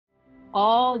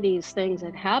All these things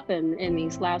that happened in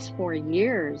these last 4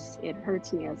 years, it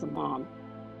hurts me as a mom.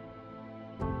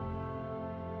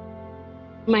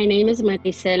 My name is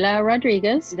Marisela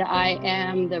Rodriguez. I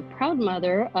am the proud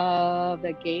mother of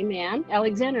a gay man.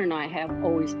 Alexander and I have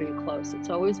always been close. It's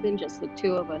always been just the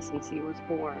two of us since he was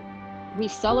born. We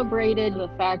celebrated the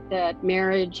fact that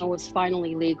marriage was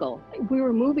finally legal. We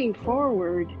were moving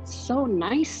forward so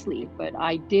nicely, but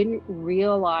I didn't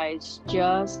realize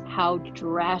just how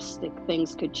drastic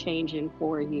things could change in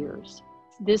 4 years.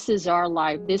 This is our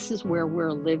life. This is where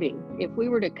we're living. If we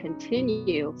were to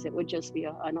continue, it would just be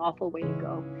an awful way to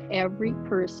go. Every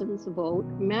person's vote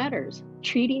matters.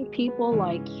 Treating people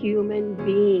like human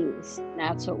beings,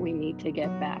 that's what we need to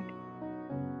get back.